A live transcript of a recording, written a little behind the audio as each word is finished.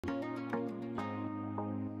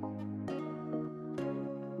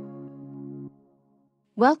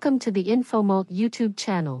Welcome to the InfoMolt YouTube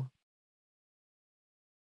channel.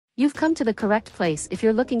 You've come to the correct place if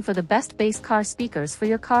you're looking for the best bass car speakers for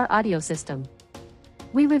your car audio system.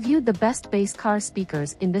 We reviewed the best bass car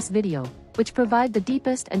speakers in this video, which provide the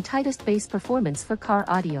deepest and tightest bass performance for car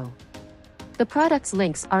audio. The products'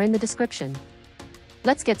 links are in the description.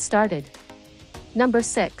 Let's get started. Number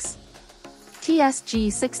 6. TSG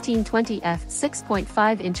 1620F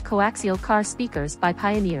 6.5-inch coaxial car speakers by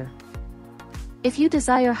Pioneer. If you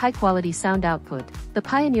desire high-quality sound output, the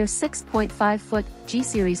Pioneer 6.5-foot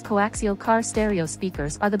G-Series coaxial car stereo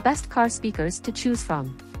speakers are the best car speakers to choose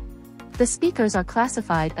from. The speakers are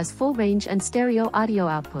classified as full-range and stereo audio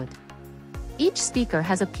output. Each speaker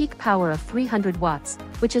has a peak power of 300 watts,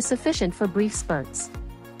 which is sufficient for brief spurts.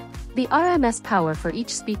 The RMS power for each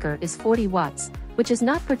speaker is 40 watts, which is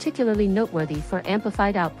not particularly noteworthy for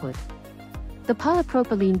amplified output. The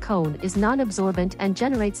polypropylene cone is non-absorbent and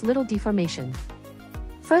generates little deformation.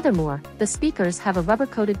 Furthermore, the speakers have a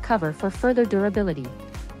rubber-coated cover for further durability.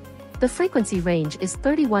 The frequency range is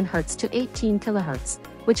 31 Hz to 18 kHz,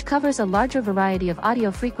 which covers a larger variety of audio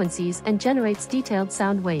frequencies and generates detailed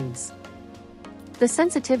sound waves. The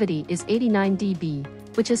sensitivity is 89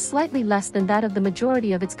 dB, which is slightly less than that of the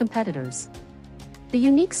majority of its competitors. The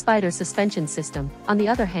unique Spider suspension system, on the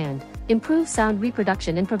other hand, improves sound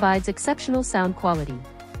reproduction and provides exceptional sound quality.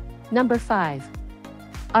 Number 5.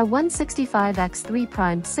 R165X3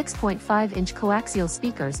 primed 6.5-inch coaxial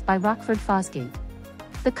speakers by Rockford Fosgate.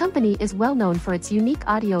 The company is well known for its unique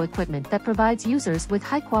audio equipment that provides users with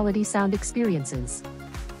high-quality sound experiences.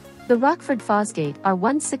 The Rockford Fosgate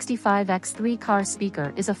R165X3 car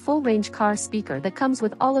speaker is a full-range car speaker that comes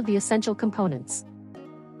with all of the essential components.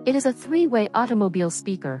 It is a three-way automobile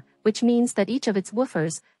speaker, which means that each of its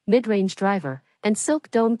woofers, mid-range driver, and silk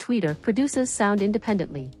dome tweeter produces sound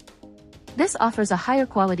independently. This offers a higher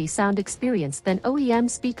quality sound experience than OEM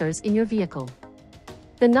speakers in your vehicle.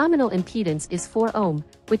 The nominal impedance is 4 ohm,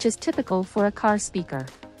 which is typical for a car speaker.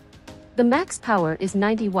 The max power is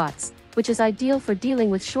 90 watts, which is ideal for dealing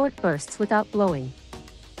with short bursts without blowing.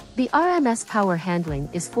 The RMS power handling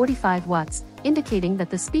is 45 watts, indicating that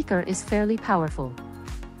the speaker is fairly powerful.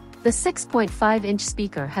 The 6.5-inch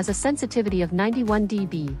speaker has a sensitivity of 91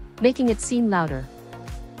 dB, making it seem louder.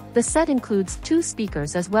 The set includes 2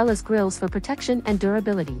 speakers as well as grills for protection and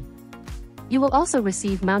durability. You will also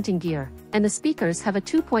receive mounting gear, and the speakers have a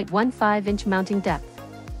 2.15-inch mounting depth.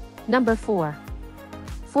 Number 4.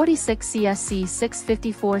 46 CSC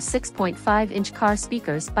 654 6.5-inch car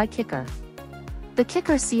speakers by Kicker. The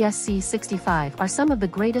Kicker CSC 65 are some of the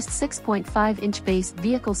greatest 6.5-inch bass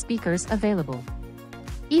vehicle speakers available.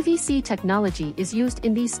 EVC technology is used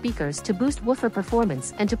in these speakers to boost woofer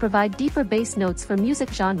performance and to provide deeper bass notes for music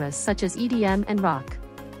genres such as EDM and rock.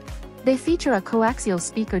 They feature a coaxial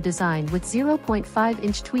speaker design with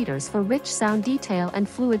 0.5-inch tweeters for rich sound detail and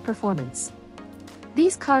fluid performance.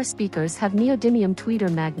 These car speakers have neodymium tweeter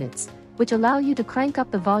magnets, which allow you to crank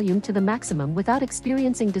up the volume to the maximum without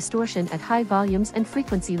experiencing distortion at high volumes and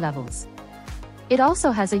frequency levels. It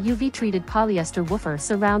also has a UV-treated polyester woofer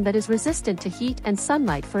surround that is resistant to heat and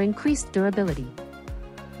sunlight for increased durability.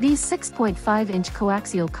 These 6.5-inch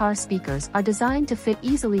coaxial car speakers are designed to fit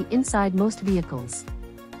easily inside most vehicles.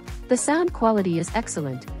 The sound quality is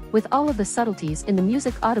excellent, with all of the subtleties in the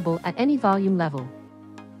music audible at any volume level.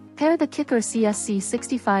 Pair the Kicker CSC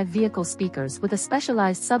 65 vehicle speakers with a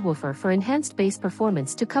specialized subwoofer for enhanced bass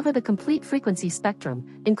performance to cover the complete frequency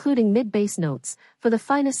spectrum, including mid-bass notes, for the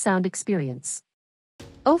finest sound experience.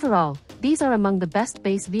 Overall, these are among the best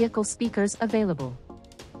bass vehicle speakers available.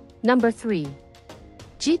 Number 3.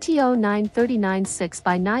 GTO 939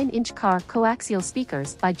 6x9-inch car coaxial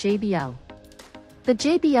speakers by JBL. The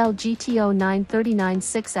JBL GTO 939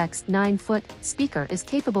 6x 9-foot speaker is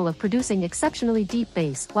capable of producing exceptionally deep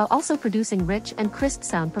bass while also producing rich and crisp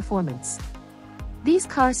sound performance. These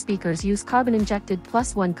car speakers use carbon-injected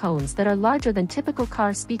 +1 cones that are larger than typical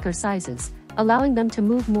car speaker sizes, allowing them to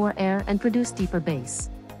move more air and produce deeper bass.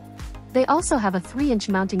 They also have a 3-inch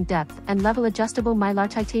mounting depth and level adjustable mylar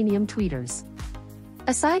titanium tweeters.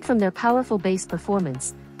 Aside from their powerful bass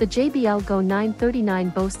performance, the JBL Go 939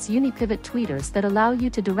 boasts uni-pivot tweeters that allow you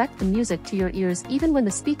to direct the music to your ears even when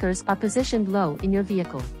the speakers are positioned low in your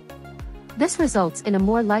vehicle. This results in a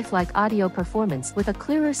more lifelike audio performance with a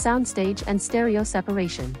clearer soundstage and stereo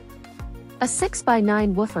separation. A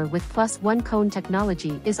 6x9 woofer with +1 cone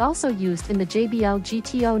technology is also used in the JBL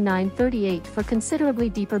GTO 938 for considerably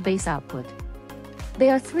deeper bass output. They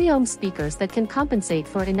are 3-ohm speakers that can compensate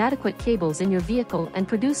for inadequate cables in your vehicle and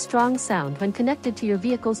produce strong sound when connected to your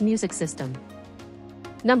vehicle's music system.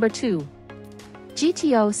 Number 2.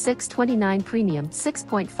 GTO 629 Premium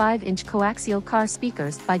 6.5-inch coaxial car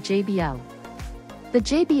speakers by JBL. The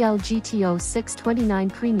JBL GTO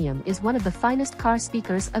 629 Premium is one of the finest car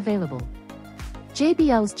speakers available.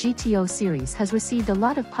 JBL's GTO series has received a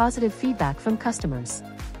lot of positive feedback from customers.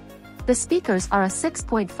 The speakers are a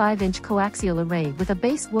 6.5-inch coaxial array with a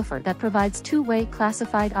bass woofer that provides two-way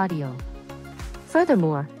classified audio.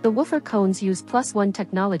 Furthermore, the woofer cones use +1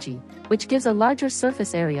 technology, which gives a larger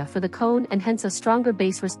surface area for the cone and hence a stronger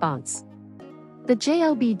bass response. The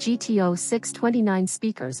JLB GTO 629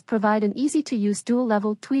 speakers provide an easy-to-use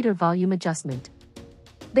dual-level tweeter volume adjustment.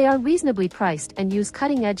 They are reasonably priced and use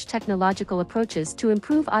cutting-edge technological approaches to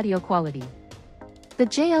improve audio quality. The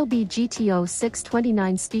JLB GTO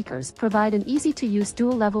 629 speakers provide an easy-to-use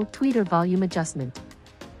dual-level tweeter volume adjustment.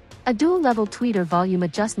 A dual-level tweeter volume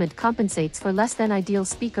adjustment compensates for less than ideal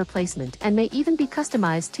speaker placement and may even be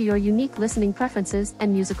customized to your unique listening preferences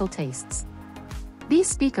and musical tastes. These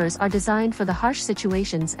speakers are designed for the harsh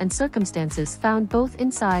situations and circumstances found both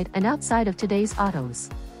inside and outside of today's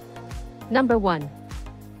autos. Number 1.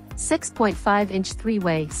 6.5-inch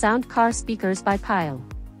three-way sound car speakers by Pyle.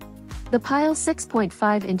 The Pyle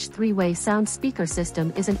 6.5-inch three-way sound speaker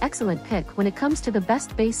system is an excellent pick when it comes to the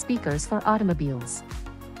best bass speakers for automobiles.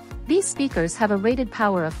 These speakers have a rated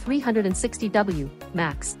power of 360 W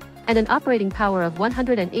max and an operating power of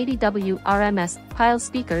 180 W RMS. Pyle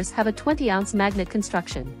speakers have a 20-ounce magnet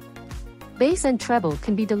construction. Bass and treble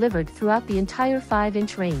can be delivered throughout the entire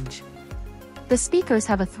 5-inch range. The speakers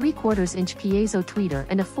have a 3/4-inch piezo tweeter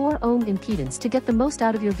and a 4-ohm impedance to get the most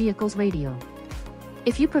out of your vehicle's radio.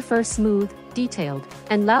 If you prefer smooth, detailed,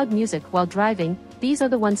 and loud music while driving, these are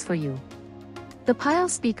the ones for you. The Pyle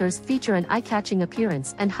speakers feature an eye-catching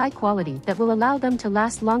appearance and high quality that will allow them to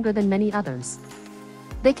last longer than many others.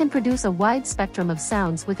 They can produce a wide spectrum of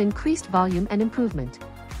sounds with increased volume and improvement.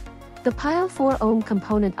 The Pyle 4-ohm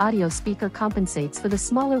component audio speaker compensates for the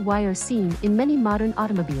smaller wire seen in many modern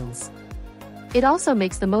automobiles. It also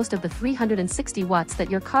makes the most of the 360 watts that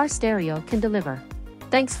your car stereo can deliver.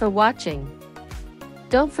 Thanks for watching.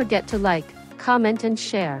 Don't forget to like, comment and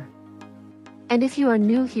share. And if you are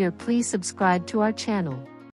new here, please subscribe to our channel.